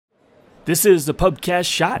This is the PUBCAST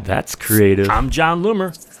shot. That's creative. I'm John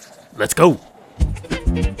Loomer. Let's go.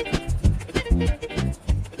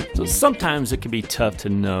 So sometimes it can be tough to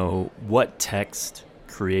know what text,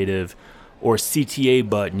 creative, or CTA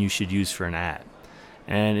button you should use for an ad.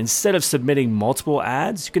 And instead of submitting multiple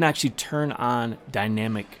ads, you can actually turn on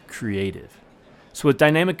dynamic creative. So with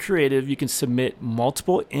dynamic creative, you can submit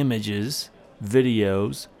multiple images,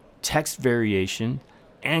 videos, text variation,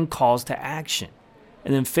 and calls to action.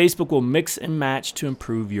 And then Facebook will mix and match to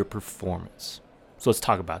improve your performance. So let's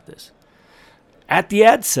talk about this. At the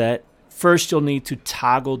ad set, first you'll need to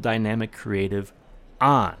toggle dynamic creative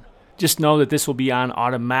on. Just know that this will be on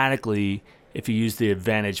automatically if you use the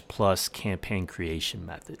Advantage Plus campaign creation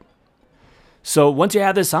method. So once you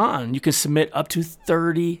have this on, you can submit up to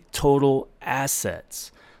 30 total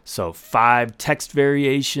assets. So 5 text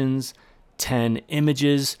variations, 10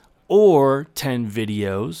 images, or 10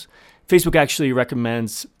 videos. Facebook actually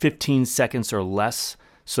recommends 15 seconds or less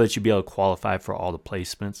so that you'll be able to qualify for all the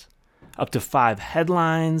placements. Up to 5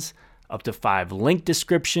 headlines, up to 5 link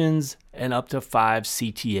descriptions, and up to 5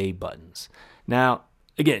 CTA buttons. Now,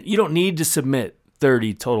 again, you don't need to submit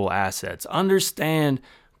 30 total assets. Understand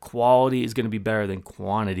quality is going to be better than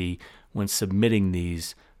quantity when submitting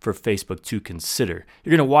these for Facebook to consider.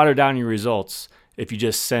 You're going to water down your results if you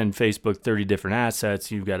just send Facebook 30 different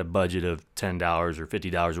assets. You've got a budget of $10 or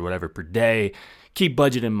 $50 or whatever per day. Keep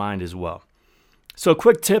budget in mind as well. So a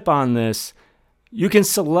quick tip on this, you can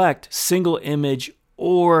select single image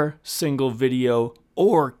or single video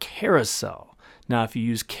or carousel. Now, if you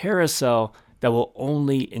use carousel, that will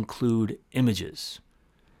only include images.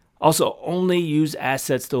 Also, only use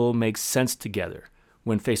assets that will make sense together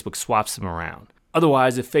when Facebook swaps them around.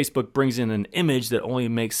 Otherwise, if Facebook brings in an image that only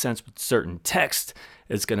makes sense with certain text,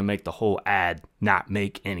 it's going to make the whole ad not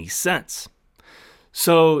make any sense.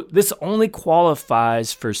 So this only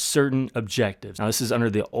qualifies for certain objectives. Now, this is under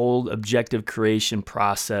the old objective creation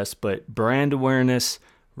process, but brand awareness,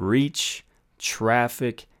 reach,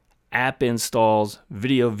 traffic, app installs,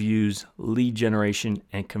 video views, lead generation,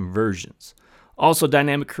 and conversions. Also,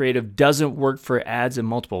 dynamic creative doesn't work for ads in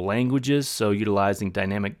multiple languages, so utilizing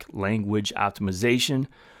dynamic language optimization,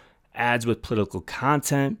 ads with political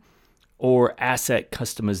content, or asset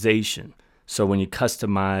customization. So when you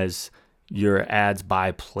customize your ads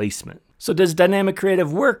by placement. So does dynamic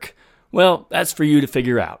creative work? Well, that's for you to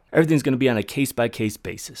figure out. Everything's going to be on a case-by-case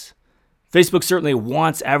basis. Facebook certainly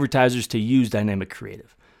wants advertisers to use dynamic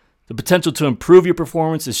creative. The potential to improve your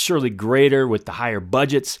performance is surely greater with the higher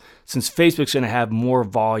budgets, since Facebook's going to have more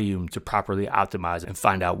volume to properly optimize and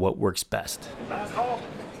find out what works best.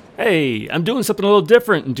 Hey, I'm doing something a little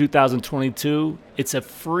different in 2022. It's a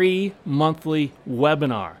free monthly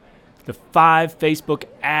webinar. The 5 Facebook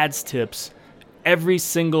ads tips. Every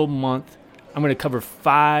single month, I'm going to cover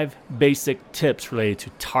 5 basic tips related to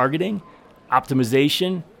targeting,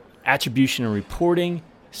 optimization, attribution and reporting,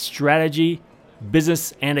 strategy,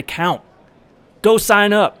 business, and account. Go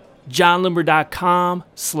sign up,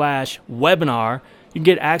 johnloomer.com/webinar. You can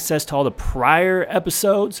get access to all the prior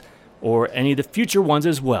episodes or any of the future ones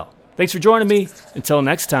as well. Thanks for joining me. Until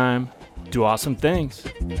next time, do awesome things.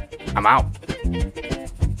 I'm out.